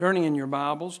Turning in your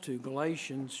Bibles to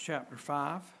Galatians chapter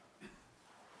 5.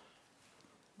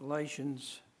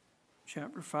 Galatians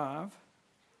chapter 5.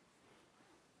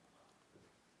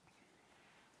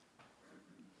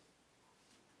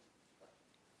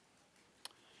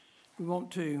 We want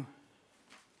to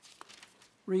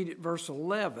read at verse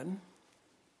 11.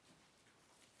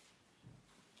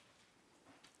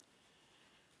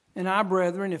 And I,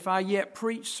 brethren, if I yet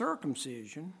preach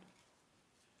circumcision,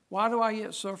 why do I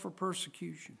yet suffer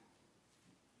persecution?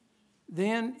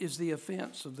 Then is the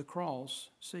offense of the cross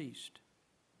ceased.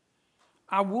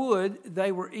 I would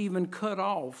they were even cut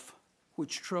off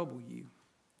which trouble you.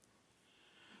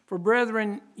 For,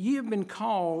 brethren, ye have been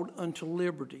called unto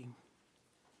liberty.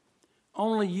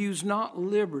 Only use not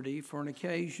liberty for an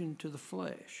occasion to the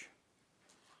flesh,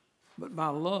 but by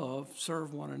love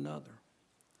serve one another.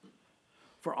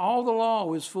 For all the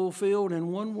law is fulfilled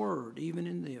in one word, even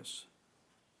in this: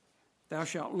 Thou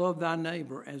shalt love thy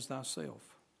neighbor as thyself.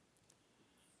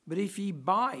 But if ye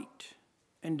bite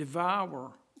and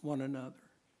devour one another,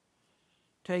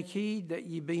 take heed that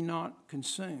ye be not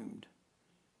consumed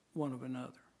one of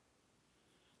another.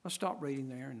 Let's stop reading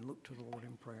there and look to the Lord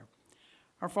in prayer.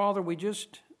 Our Father, we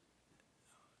just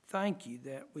thank you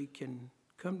that we can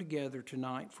come together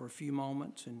tonight for a few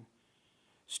moments and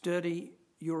study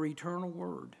your eternal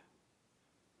word.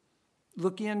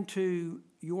 Look into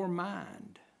your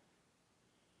mind.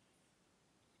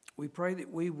 We pray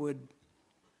that we would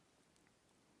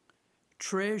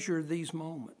treasure these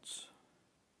moments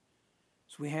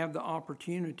as we have the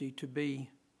opportunity to be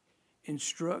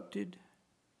instructed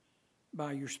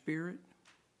by your Spirit,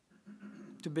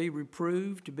 to be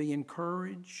reproved, to be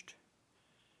encouraged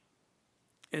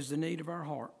as the need of our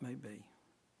heart may be.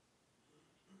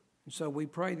 And so we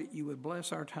pray that you would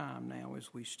bless our time now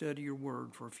as we study your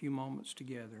word for a few moments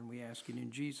together, and we ask it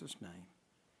in Jesus' name.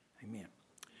 Amen.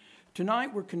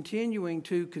 Tonight we're continuing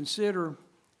to consider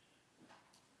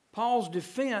Paul's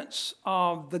defense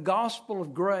of the gospel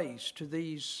of grace to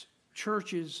these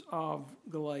churches of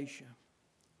Galatia.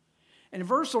 And in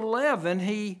verse 11,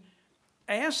 he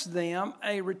asks them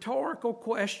a rhetorical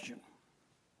question.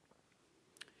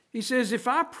 He says, if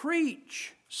I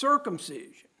preach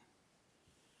circumcision,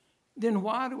 then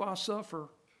why do I suffer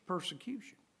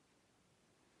persecution?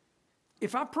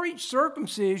 If I preach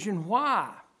circumcision,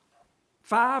 why?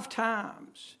 5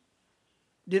 times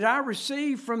did I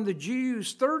receive from the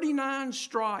Jews 39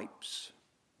 stripes,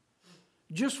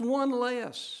 just one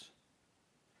less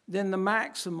than the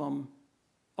maximum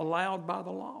allowed by the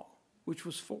law, which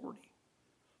was 40.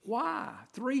 Why?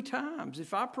 3 times.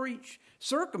 If I preach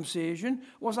circumcision,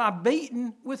 was I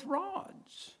beaten with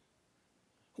rods?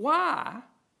 Why?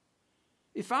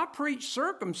 If I preach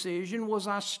circumcision, was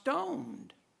I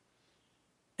stoned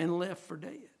and left for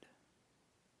dead?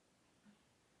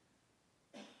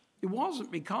 It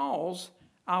wasn't because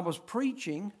I was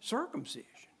preaching circumcision.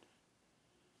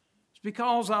 It's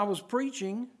because I was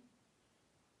preaching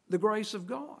the grace of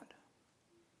God.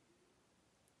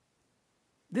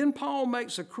 Then Paul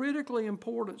makes a critically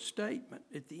important statement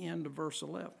at the end of verse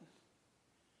 11.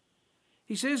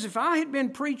 He says, if I had been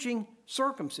preaching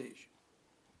circumcision,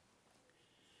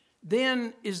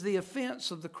 then is the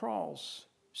offense of the cross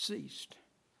ceased.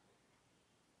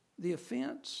 The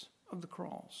offense of the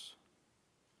cross.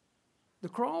 The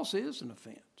cross is an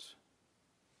offense.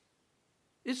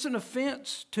 It's an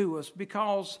offense to us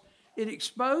because it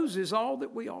exposes all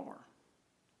that we are.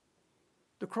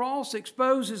 The cross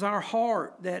exposes our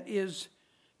heart that is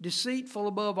deceitful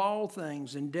above all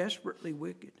things and desperately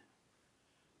wicked.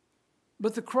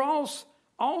 But the cross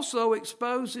also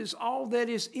exposes all that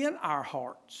is in our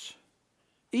hearts: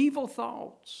 evil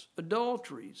thoughts,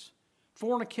 adulteries,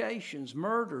 fornications,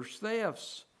 murders,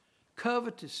 thefts,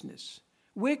 covetousness,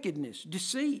 wickedness,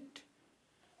 deceit,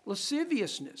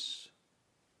 lasciviousness.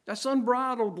 That's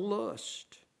unbridled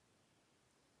lust,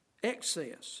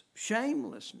 excess,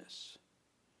 shamelessness.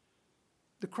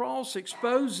 The cross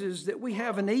exposes that we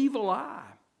have an evil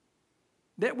eye,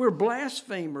 that we're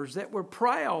blasphemers, that we're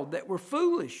proud, that we're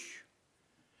foolish.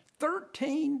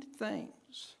 13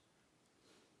 things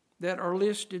that are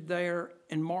listed there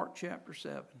in Mark chapter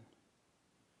 7.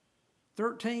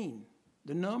 13,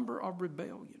 the number of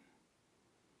rebellion.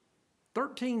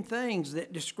 13 things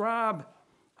that describe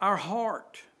our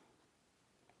heart.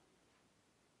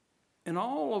 And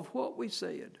all of what we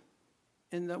said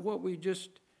and what we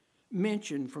just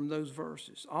mentioned from those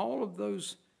verses, all of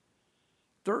those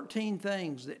 13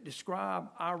 things that describe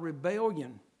our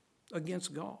rebellion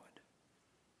against God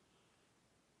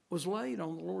was laid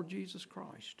on the Lord Jesus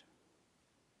Christ.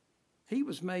 He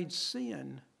was made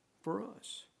sin for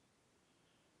us.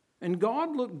 And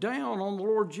God looked down on the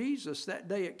Lord Jesus that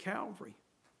day at Calvary.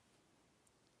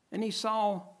 And He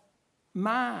saw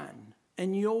mine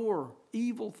and your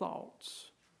evil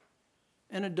thoughts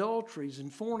and adulteries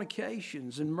and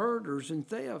fornications and murders and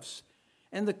thefts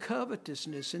and the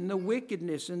covetousness and the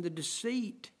wickedness and the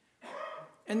deceit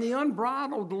and the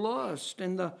unbridled lust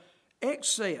and the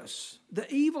excess,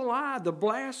 the evil eye, the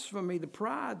blasphemy, the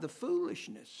pride, the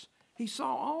foolishness. He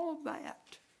saw all of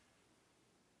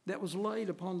that was laid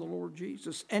upon the Lord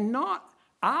Jesus. And not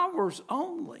ours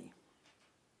only,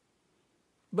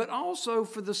 but also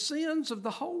for the sins of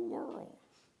the whole world.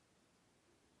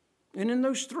 And in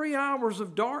those 3 hours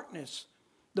of darkness,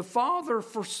 the Father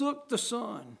forsook the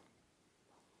Son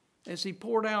as He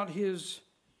poured out His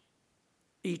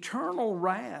eternal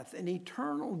wrath and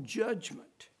eternal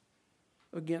judgment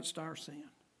against our sin,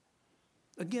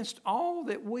 against all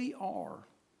that we are.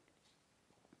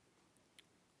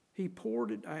 He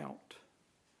poured it out.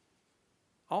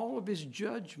 All of His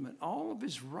judgment, all of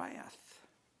His wrath,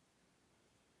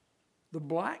 the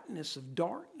blackness of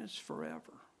darkness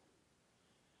forever.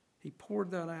 He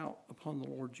poured that out upon the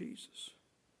Lord Jesus.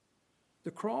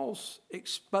 The cross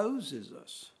exposes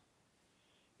us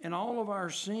and all of our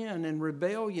sin and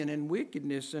rebellion and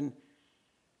wickedness, and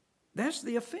that's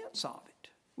the offense of it.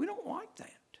 We don't like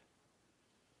that.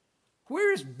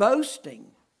 Where is boasting?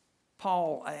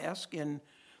 Paul asked in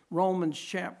Romans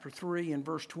chapter 3 and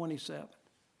verse 27.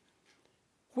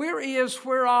 Where is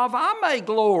whereof I may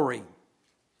glory?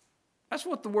 That's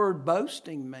what the word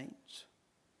boasting means.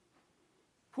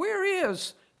 Where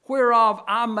is whereof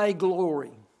I may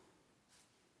glory?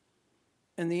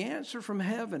 And the answer from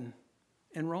heaven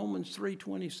in Romans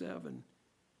 3:27,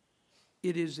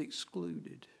 it is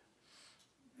excluded.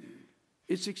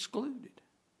 It's excluded.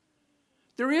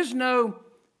 There is no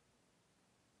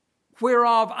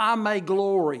whereof I may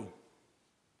glory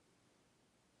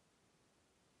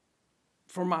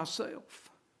for myself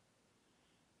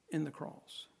in the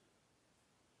cross.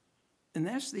 And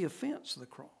that's the offense of the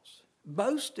cross.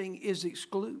 Boasting is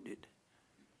excluded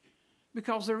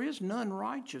because there is none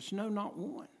righteous, no, not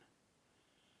one.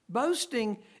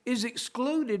 Boasting is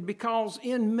excluded because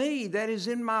in me, that is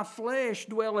in my flesh,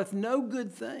 dwelleth no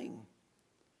good thing.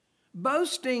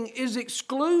 Boasting is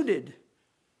excluded.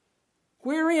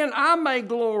 Wherein I may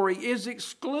glory is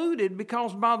excluded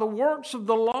because by the works of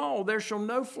the law there shall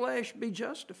no flesh be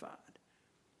justified.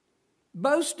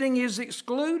 Boasting is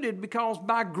excluded because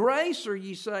by grace are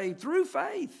ye saved through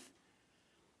faith.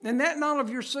 And that not of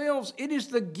yourselves, it is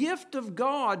the gift of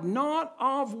God, not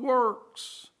of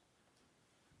works,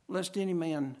 lest any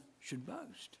man should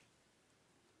boast.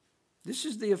 This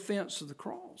is the offense of the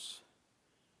cross.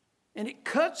 And it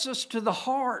cuts us to the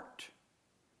heart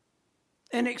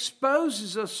and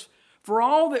exposes us for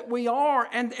all that we are.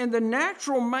 And the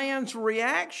natural man's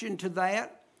reaction to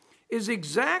that is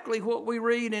exactly what we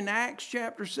read in Acts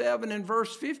chapter 7 and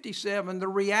verse 57, the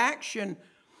reaction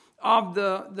of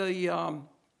the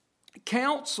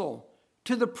council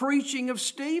to the preaching of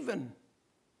Stephen.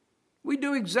 We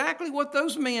do exactly what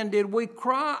those men did. We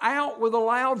cry out with a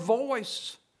loud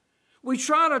voice. We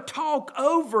try to talk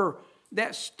over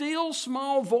that still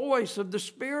small voice of the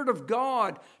Spirit of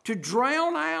God to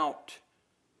drown out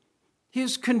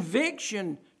His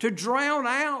conviction, to drown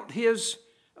out His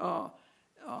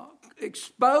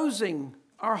exposing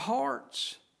our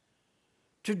hearts,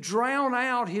 to drown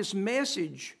out His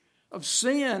message of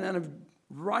sin and of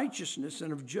righteousness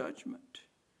and of judgment.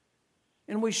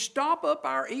 And we stop up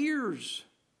our ears.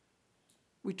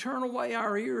 We turn away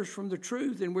our ears from the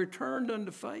truth and we're turned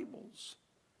unto fables.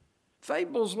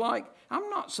 Fables like, I'm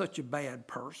not such a bad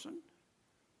person.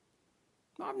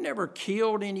 I've never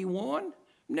killed anyone.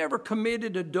 Never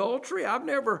committed adultery. I've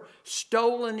never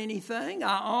stolen anything.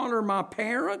 I honor my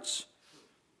parents.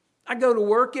 I go to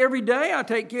work every day. I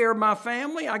take care of my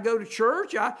family. I go to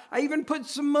church. I even put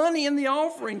some money in the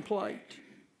offering plate.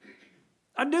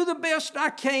 I do the best I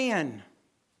can.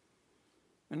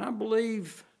 And I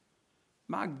believe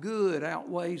my good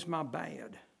outweighs my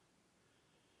bad.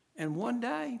 And one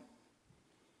day,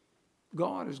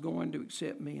 God is going to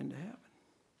accept me into heaven.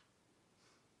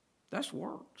 That's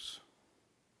works.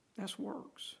 That's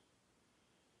works.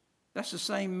 That's the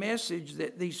same message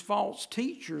that these false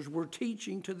teachers were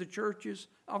teaching to the churches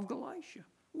of Galatia.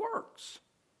 Works.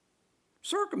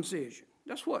 Circumcision.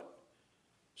 That's what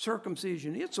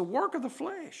circumcision is. It's a work of the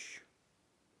flesh.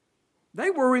 They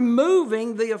were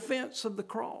removing the offense of the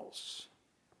cross.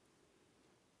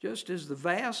 Just as the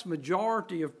vast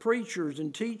majority of preachers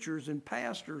and teachers and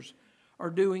pastors are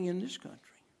doing in this country.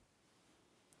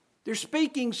 They're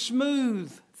speaking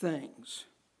smooth things.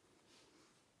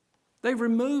 They've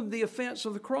removed the offense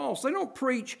of the cross. They don't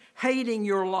preach hating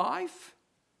your life.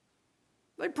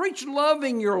 They preach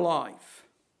loving your life.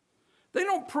 They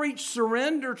don't preach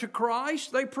surrender to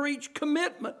Christ. They preach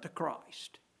commitment to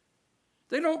Christ.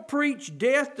 They don't preach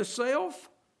death to self.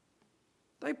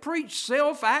 They preach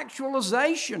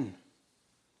self-actualization.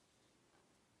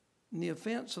 And the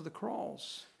offense of the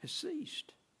cross has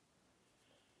ceased.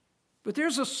 But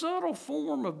there's a subtle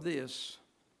form of this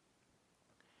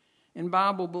in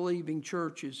Bible-believing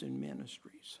churches and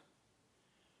ministries.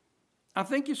 I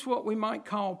think it's what we might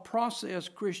call process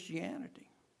Christianity.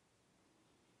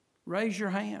 Raise your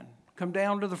hand. Come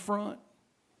down to the front.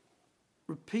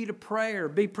 Repeat a prayer.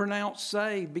 Be pronounced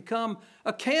saved. Become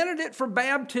a candidate for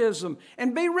baptism.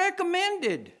 And be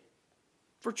recommended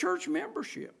for church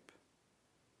membership.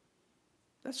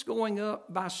 That's going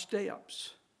up by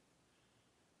steps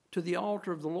to the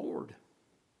altar of the Lord.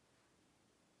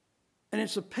 And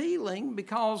it's appealing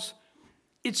because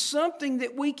it's something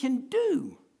that we can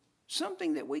do.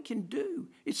 Something that we can do.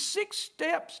 It's 6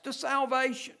 steps to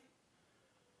salvation.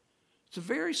 It's a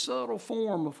very subtle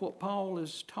form of what Paul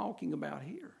is talking about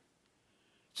here.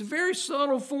 It's a very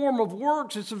subtle form of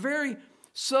works. It's a very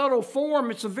subtle form.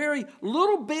 It's a very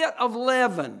little bit of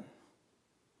leaven.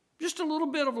 Just a little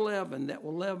bit of leaven that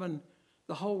will leaven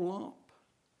the whole lump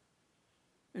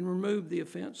and remove the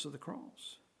offense of the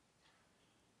cross.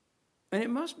 And it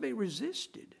must be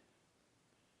resisted.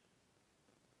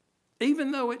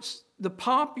 Even though it's the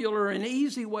popular and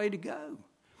easy way to go.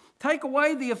 Take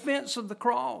away the offense of the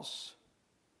cross,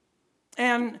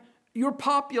 and your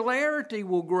popularity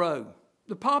will grow.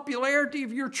 The popularity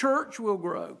of your church will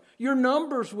grow. Your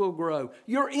numbers will grow.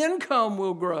 Your income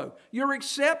will grow. Your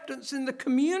acceptance in the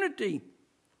community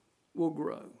will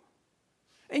grow.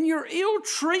 And your ill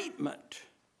treatment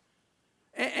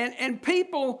and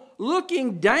people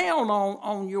looking down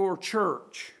on your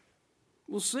church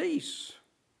will cease.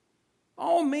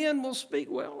 All men will speak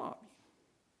well of you.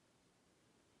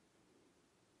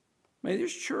 May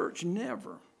this church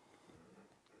never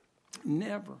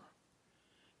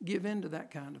give in to that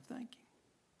kind of thinking.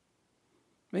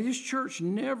 May this church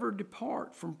never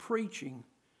depart from preaching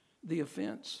the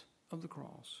offense of the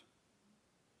cross.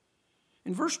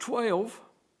 In verse 12,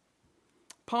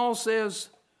 Paul says,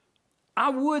 I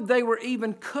would they were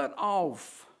even cut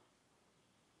off,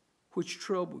 which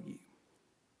trouble you.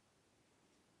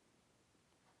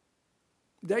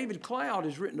 David Cloud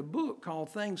has written a book called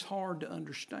Things Hard to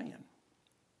Understand.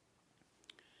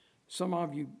 Some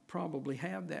of you probably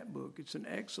have that book. It's an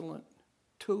excellent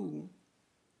tool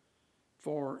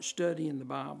for studying the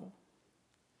Bible.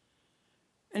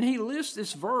 And he lists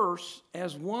this verse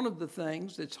as one of the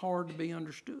things that's hard to be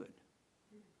understood.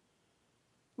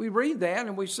 We read that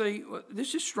and we say, well,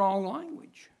 this is strong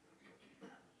language.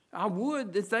 I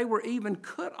would that they were even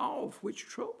cut off, which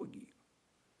trouble you.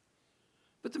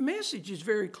 But the message is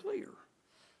very clear.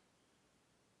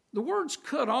 The words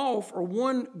cut off are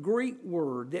one Greek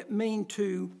word that mean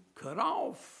to cut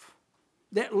off,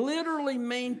 that literally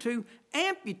mean to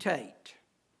amputate.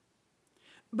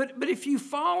 But if you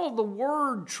follow the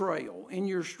word trail in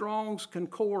your Strong's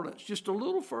Concordance just a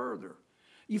little further,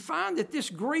 you find that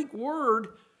this Greek word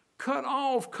cut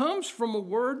off comes from a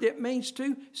word that means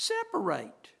to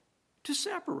separate, to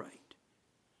separate.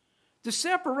 The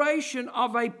separation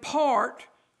of a part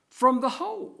from the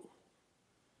whole.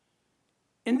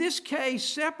 In this case,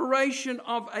 separation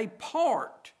of a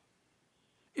part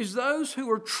is those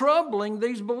who are troubling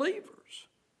these believers,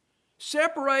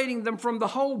 separating them from the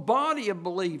whole body of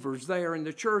believers there in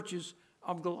the churches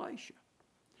of Galatia.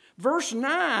 Verse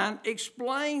 9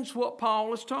 explains what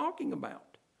Paul is talking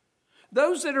about.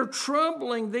 Those that are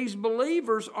troubling these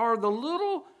believers are the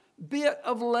little bit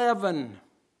of leaven.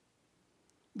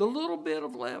 The little bit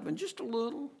of leaven, just a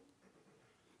little,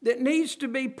 that needs to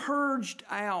be purged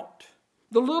out.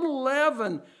 The little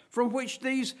leaven from which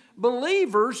these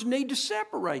believers need to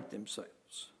separate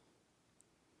themselves.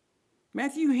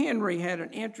 Matthew Henry had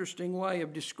an interesting way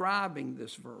of describing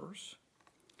this verse.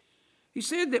 He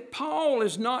said that Paul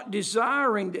is not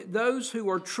desiring that those who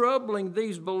are troubling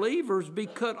these believers be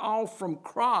cut off from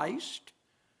Christ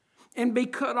and be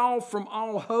cut off from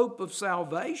all hope of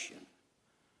salvation,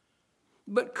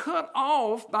 but cut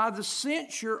off by the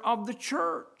censure of the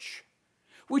church,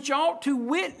 which ought to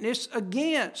witness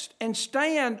against and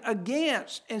stand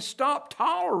against and stop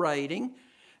tolerating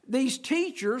these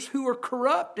teachers who are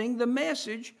corrupting the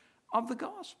message of the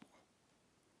gospel.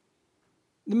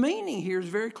 The meaning here is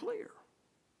very clear.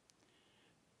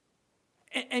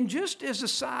 And just as a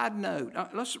side note,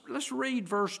 let's read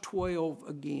verse 12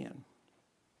 again.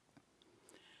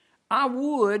 I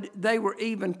would they were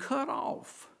even cut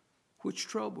off, which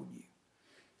trouble you.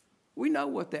 We know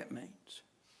what that means.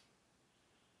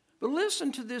 But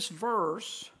listen to this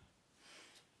verse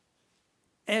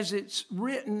as it's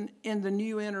written in the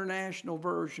New International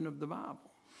Version of the Bible.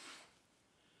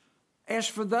 As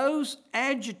for those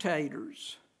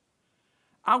agitators,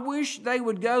 I wish they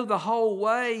would go the whole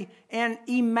way and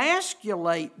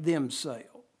emasculate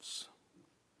themselves.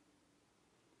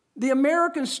 The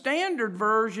American Standard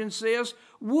Version says,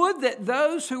 would that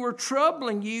those who are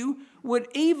troubling you would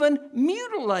even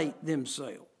mutilate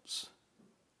themselves.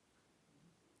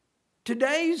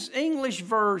 Today's English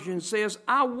version says,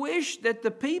 I wish that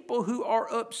the people who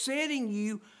are upsetting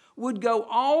you would go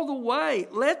all the way.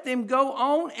 Let them go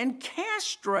on and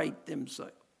castrate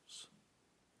themselves.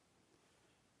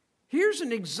 Here's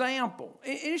an example.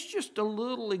 It's just a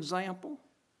little example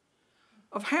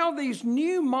of how these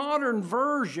new modern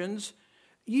versions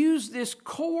use this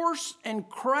coarse and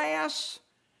crass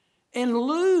and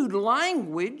lewd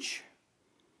language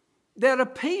that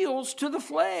appeals to the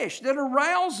flesh, that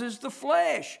arouses the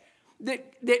flesh,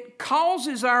 that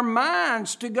causes our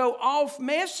minds to go off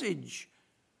message.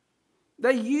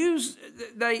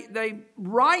 They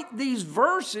write these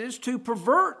verses to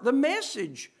pervert the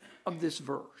message of this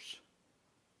verse,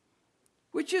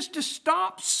 which is to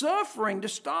stop suffering, to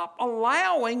stop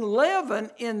allowing leaven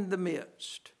in the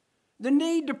midst, the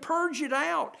need to purge it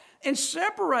out and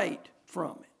separate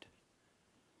from it.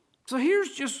 So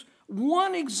here's just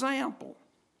one example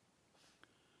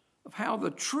of how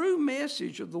the true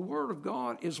message of the Word of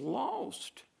God is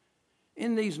lost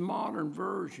in these modern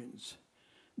versions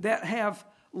that have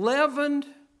leavened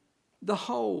the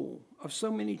whole of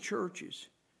so many churches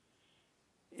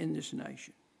in this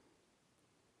nation.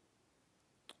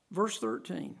 Verse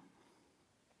 13.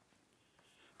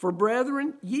 For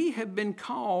brethren, ye have been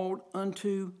called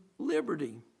unto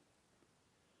liberty.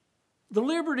 The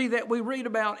liberty that we read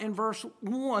about in verse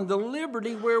 1, the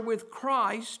liberty wherewith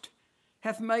Christ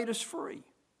hath made us free.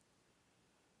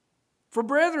 For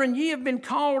brethren, ye have been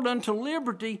called unto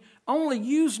liberty, only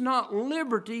use not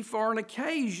liberty for an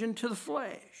occasion to the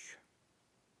flesh.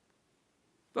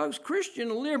 Folks,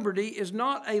 Christian liberty is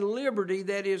not a liberty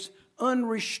that is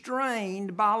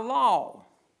unrestrained by law.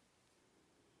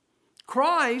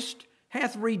 Christ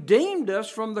hath redeemed us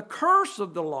from the curse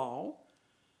of the law,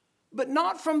 but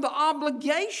not from the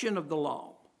obligation of the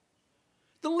law.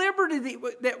 The liberty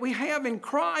that we have in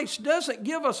Christ doesn't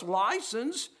give us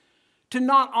license to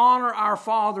not honor our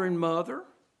father and mother.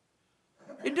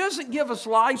 It doesn't give us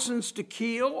license to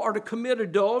kill or to commit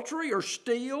adultery or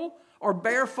steal or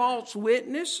bear false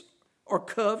witness or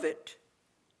covet.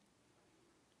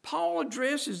 Paul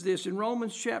addresses this in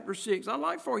Romans chapter 6. I'd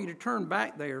like for you to turn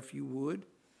back there, if you would,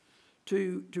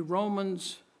 to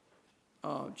Romans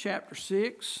chapter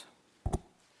 6.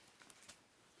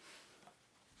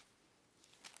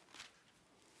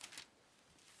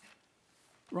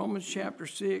 Romans chapter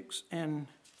 6 and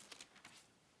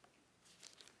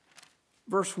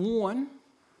verse 1.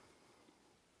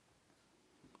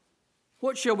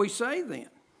 What shall we say then?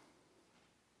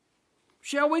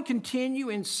 Shall we continue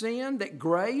in sin that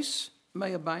grace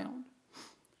may abound?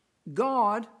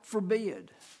 God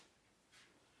forbid.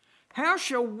 How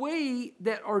shall we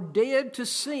that are dead to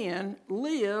sin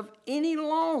live any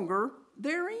longer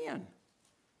therein?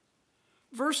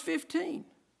 Verse 15.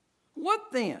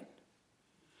 What then?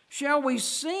 Shall we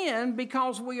sin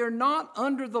because we are not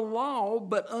under the law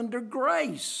but under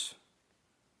grace?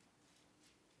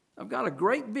 I've got a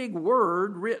great big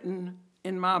word written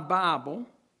in my Bible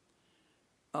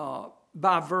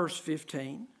by verse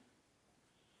 15.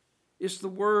 It's the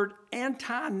word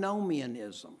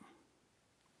antinomianism.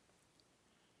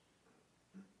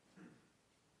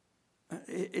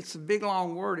 It's a big,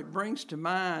 long word. It brings to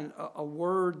mind a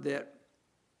word that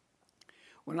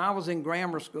when I was in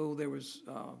grammar school,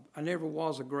 I never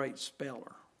was a great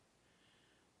speller.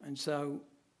 And so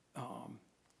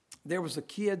there was a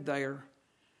kid there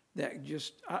that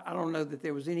I don't know that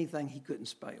there was anything he couldn't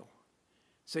spell.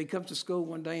 So he comes to school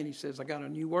one day and he says, I got a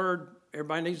new word.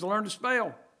 Everybody needs to learn to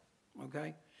spell.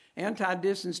 Okay?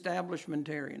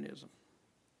 Anti-disestablishmentarianism.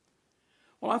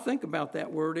 Well, I think about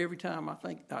that word every time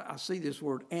I see this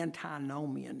word,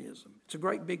 antinomianism. It's a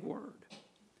great big word.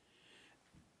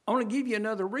 I want to give you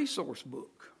another resource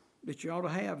book that you ought to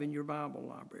have in your Bible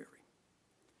library.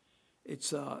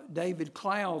 It's David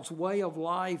Cloud's Way of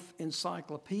Life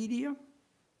Encyclopedia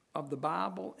of the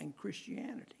Bible and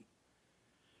Christianity.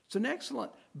 It's an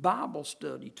excellent Bible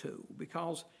study tool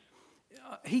because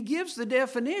he gives the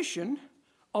definition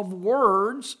of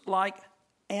words like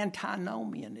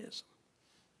antinomianism.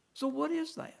 So what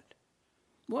is that?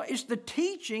 Well, it's the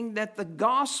teaching that the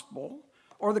gospel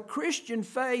or the Christian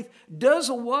faith does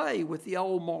away with the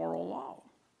old moral law.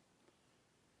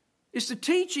 It's the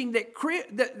teaching that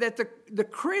the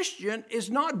Christian is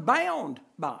not bound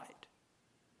by it.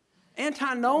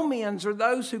 Antinomians are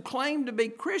those who claim to be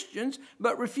Christians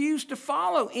but refuse to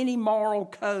follow any moral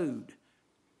code,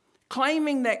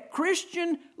 claiming that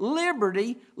Christian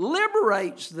liberty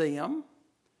liberates them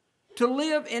to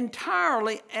live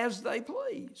entirely as they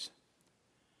please.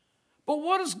 But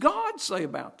what does God say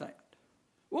about that?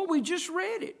 Well, we just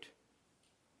read it.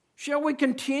 Shall we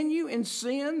continue in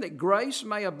sin that grace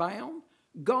may abound?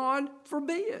 God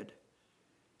forbid.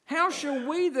 How shall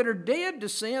we that are dead to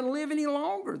sin live any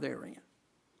longer therein?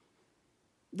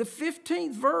 The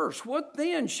 15th verse, what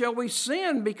then? Shall we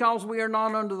sin because we are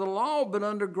not under the law but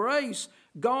under grace?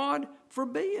 God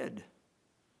forbid.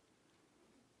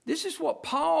 This is what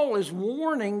Paul is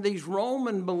warning these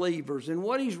Roman believers and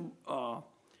what he's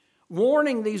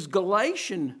warning these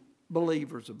Galatian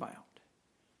believers about.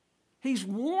 He's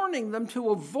warning them to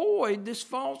avoid this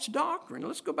false doctrine.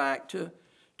 Let's go back to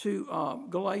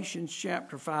Galatians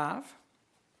chapter 5.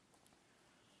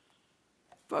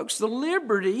 Folks, the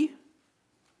liberty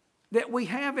that we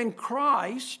have in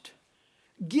Christ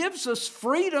gives us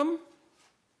freedom.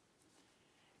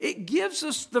 It gives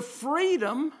us the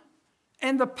freedom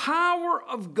and the power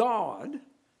of God,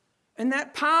 and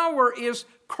that power is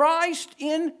Christ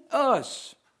in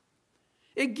us.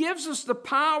 It gives us the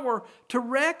power to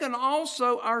reckon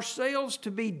also ourselves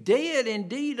to be dead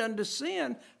indeed unto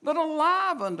sin, but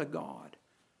alive unto God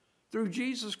through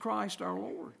Jesus Christ our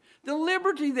Lord. The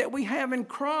liberty that we have in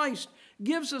Christ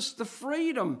gives us the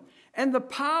freedom and the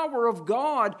power of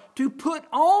God to put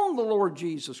on the Lord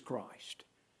Jesus Christ.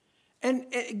 And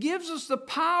it gives us the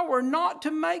power not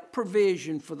to make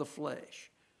provision for the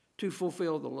flesh to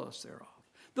fulfill the lust thereof.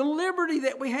 The liberty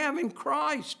that we have in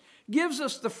Christ gives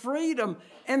us the freedom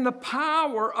and the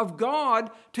power of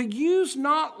God to use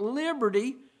not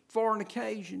liberty for an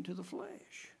occasion to the flesh.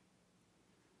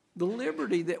 The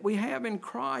liberty that we have in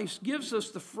Christ gives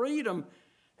us the freedom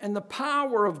and the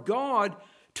power of God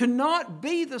to not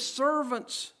be the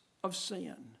servants of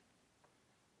sin.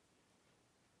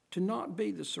 To not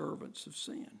be the servants of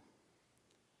sin.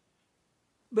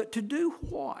 But to do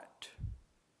what?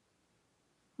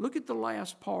 Look at the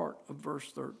last part of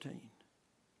verse 13.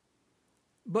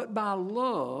 But by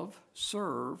love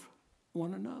serve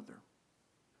one another.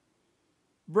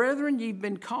 Brethren, ye've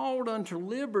been called unto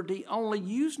liberty, only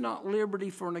use not liberty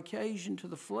for an occasion to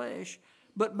the flesh,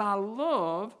 but by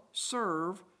love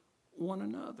serve one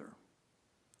another.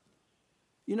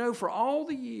 You know, for all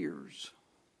the years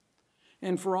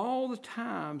and for all the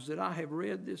times that I have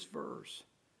read this verse,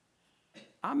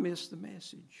 I miss the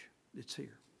message that's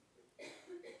here.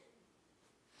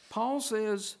 Paul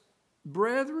says,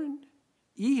 brethren,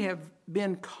 ye have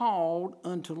been called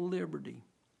unto liberty.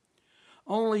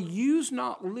 Only use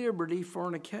not liberty for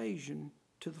an occasion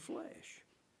to the flesh.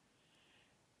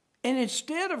 And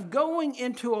instead of going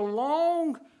into a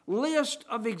long list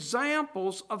of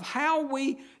examples of how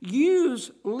we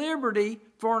use liberty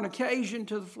for an occasion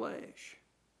to the flesh,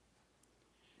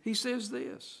 he says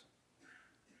this,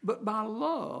 but by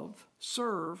love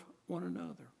serve one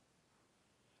another.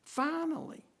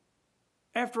 Finally,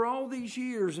 after all these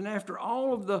years and after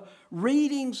all of the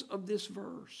readings of this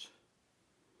verse,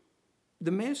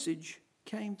 the message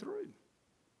came through.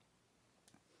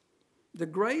 The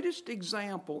greatest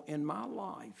example in my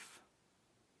life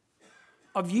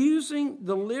of using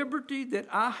the liberty that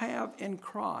I have in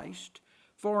Christ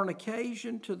for an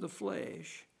occasion to the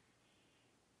flesh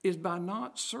is by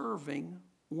not serving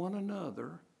one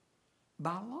another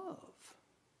by love.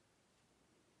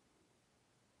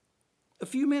 A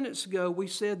few minutes ago, we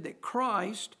said that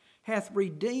Christ hath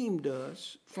redeemed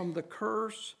us from the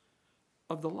curse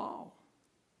of the law,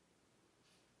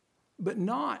 but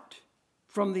not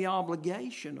from the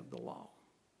obligation of the law.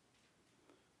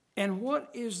 And what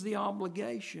is the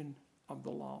obligation of the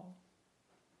law?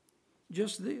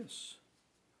 Just this,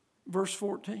 verse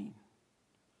 14.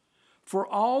 For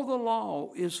all the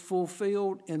law is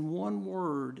fulfilled in one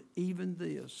word, even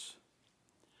this,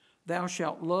 thou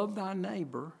shalt love thy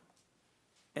neighbor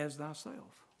as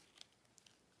thyself.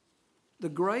 The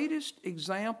greatest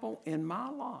example in my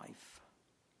life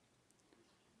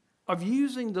of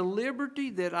using the liberty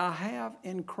that I have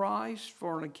in Christ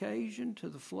for an occasion to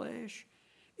the flesh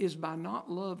is by not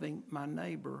loving my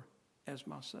neighbor as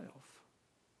myself.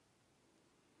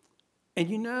 And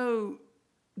you know,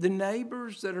 the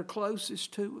neighbors that are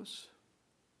closest to us,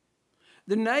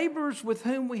 the neighbors with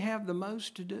whom we have the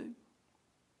most to do,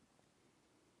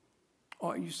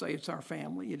 or you say it's our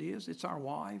family, it is. It's our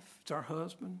wife, it's our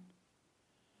husband.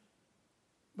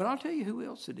 But I'll tell you who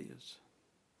else it is.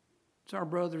 It's our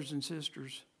brothers and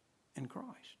sisters in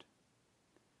Christ.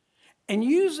 And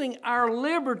using our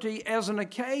liberty as an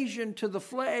occasion to the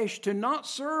flesh to not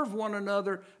serve one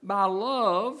another by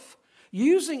love,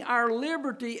 using our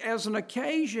liberty as an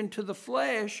occasion to the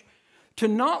flesh to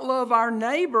not love our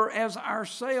neighbor as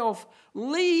ourself,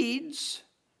 leads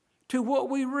to what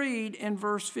we read in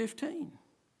verse 15.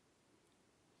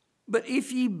 But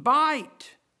if ye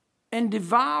bite and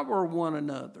devour one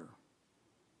another,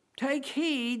 take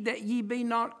heed that ye be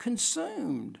not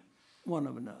consumed one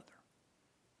of another.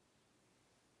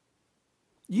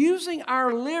 Using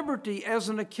our liberty as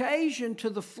an occasion to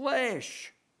the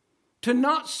flesh to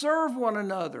not serve one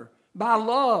another by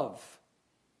love,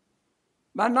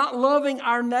 by not loving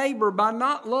our neighbor, by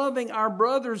not loving our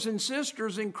brothers and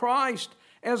sisters in Christ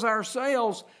as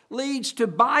ourselves, leads to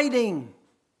biting.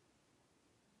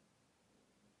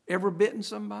 Ever bitten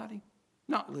somebody?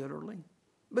 Not literally,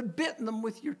 but bitten them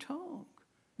with your tongue,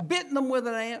 bitten them with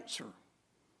an answer.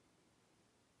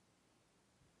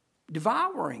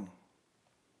 Devouring.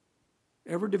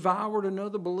 Ever devoured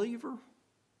another believer?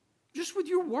 Just with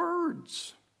your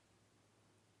words.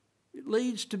 It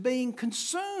leads to being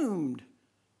consumed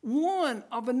one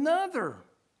of another.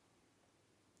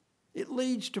 It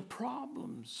leads to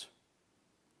problems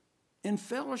in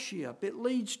fellowship. It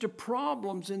leads to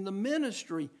problems in the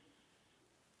ministry.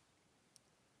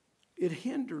 It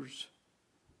hinders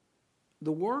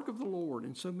the work of the Lord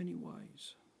in so many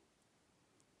ways.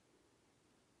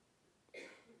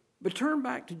 But turn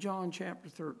back to John chapter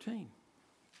 13.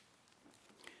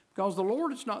 Because the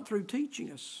Lord is not through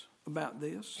teaching us about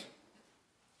this.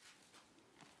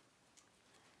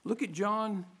 Look at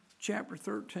John chapter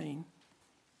 13.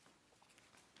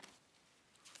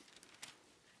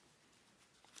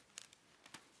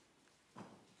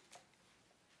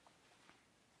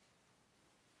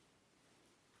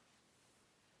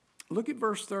 Look at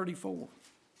verse 34.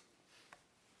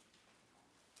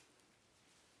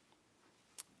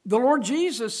 The Lord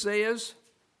Jesus says,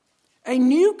 "A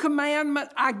new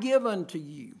commandment I give unto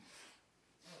you."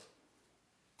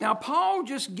 Now, Paul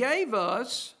just gave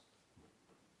us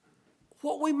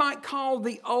what we might call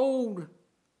the old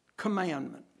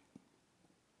commandment.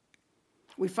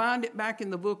 We find it back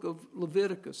in the book of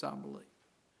Leviticus, I believe.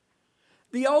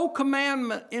 The old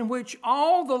commandment in which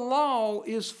all the law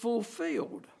is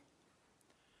fulfilled.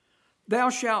 Thou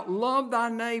shalt love thy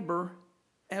neighbor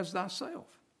as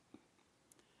thyself.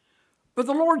 But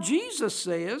the Lord Jesus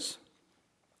says,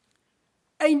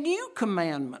 "A new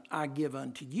commandment I give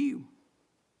unto you."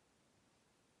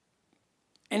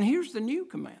 And here's the new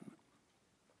commandment.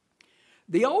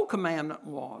 The old commandment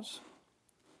was,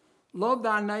 love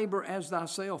thy neighbor as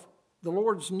thyself. The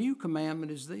Lord's new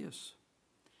commandment is this,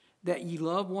 that ye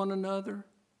love one another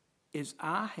as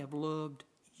I have loved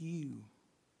you,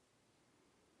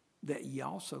 that ye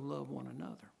also love one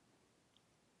another.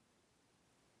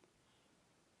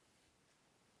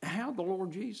 How the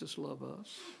Lord Jesus love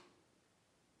us?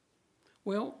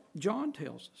 Well, John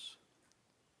tells us.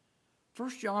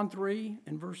 1 John 3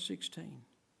 and verse 16.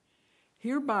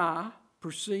 Hereby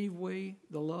perceive we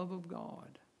the love of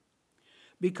God,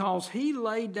 because he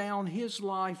laid down his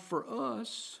life for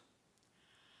us,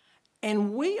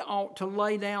 and we ought to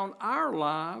lay down our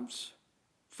lives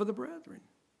for the brethren.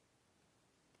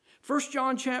 1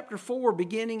 John chapter 4,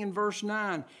 beginning in verse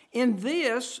 9. In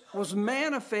this was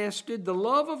manifested the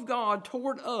love of God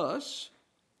toward us,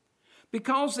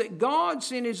 because that God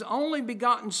sent his only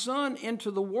begotten Son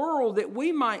into the world that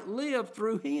we might live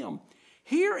through him.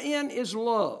 Herein is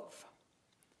love.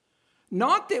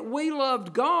 Not that we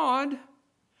loved God,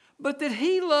 but that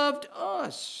he loved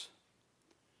us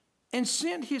and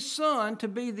sent his Son to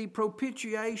be the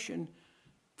propitiation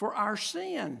for our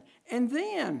sin. And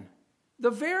then, the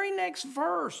very next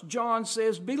verse, John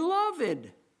says,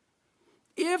 "Beloved,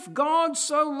 if God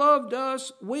so loved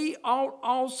us, we ought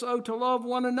also to love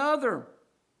one another."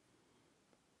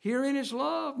 Herein is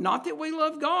love. Not that we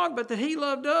loved God, but that he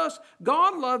loved us.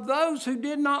 God loved those who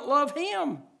did not love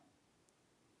him.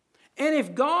 And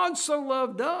if God so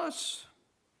loved us,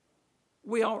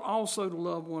 we ought also to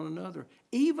love one another,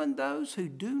 even those who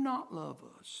do not love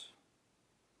us.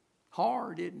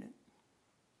 Hard, isn't it?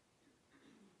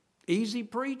 Easy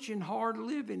preaching, hard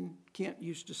living, Kent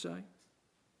used to say.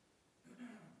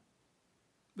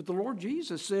 But the Lord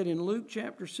Jesus said in Luke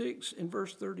chapter 6 and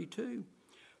verse 32,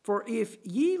 "For if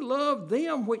ye love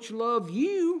them which love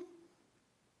you,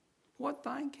 what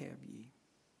thank have ye?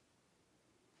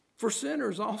 For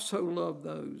sinners also love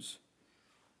those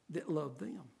that love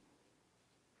them."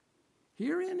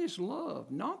 Herein is love,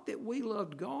 not that we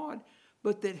loved God,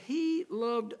 but that he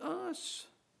loved us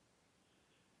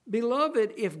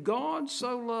Beloved, if God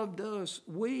so loved us,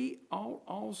 we ought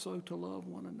also to love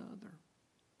one another.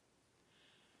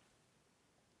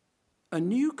 A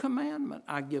new commandment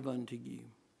I give unto you,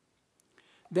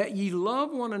 that ye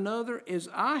love one another as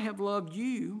I have loved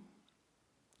you,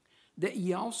 that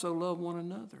ye also love one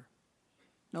another.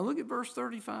 Now look at verse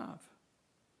 35.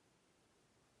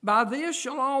 By this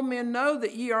shall all men know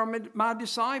that ye are my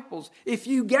disciples, if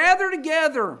you gather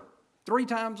together 3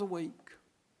 times a week.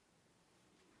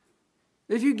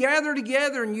 If you gather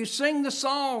together and you sing the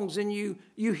songs and you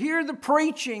hear the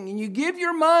preaching and you give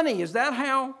your money, is that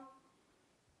how?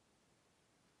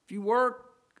 If you work,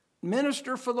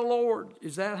 minister for the Lord,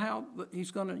 is that how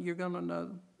you're going to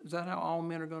know? Is that how all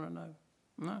men are going to know?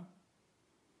 No.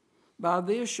 By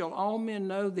this shall all men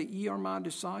know that ye are my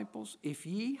disciples, if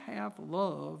ye have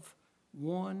love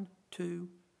one to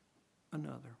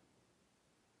another.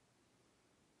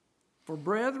 For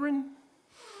brethren,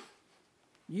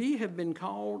 ye have been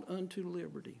called unto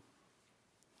liberty.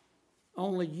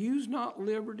 Only use not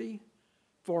liberty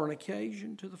for an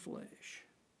occasion to the flesh,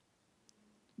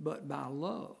 but by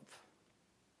love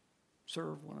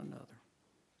serve one another.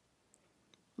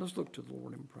 Let's look to the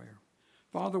Lord in prayer.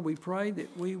 Father, we pray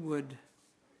that we would,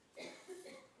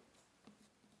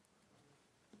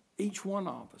 each one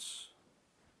of us,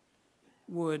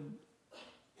 would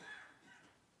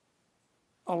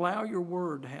allow your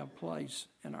word to have place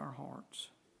in our hearts.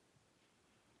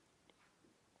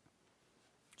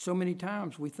 So many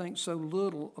times we think so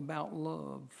little about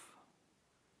love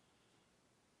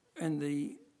and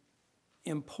the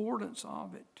importance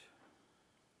of it.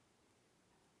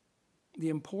 The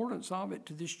importance of it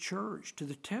to this church, to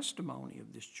the testimony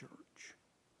of this church.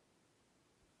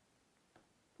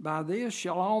 By this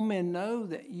shall all men know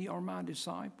that ye are my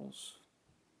disciples,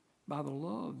 by the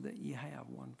love that ye have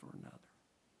one for another.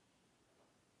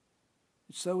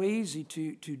 It's so easy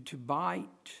to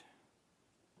bite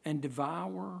and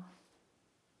devour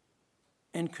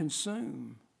and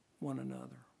consume one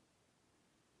another.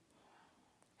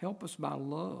 Help us by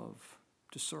love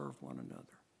to serve one another.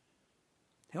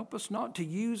 Help us not to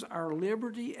use our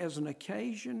liberty as an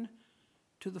occasion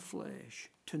to the flesh,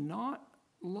 to not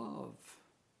love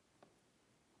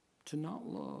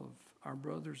our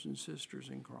brothers and sisters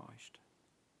in Christ.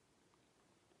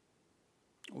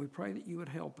 We pray that you would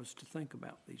help us to think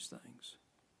about these things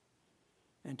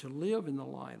and to live in the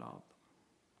light of them.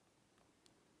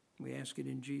 We ask it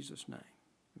in Jesus' name.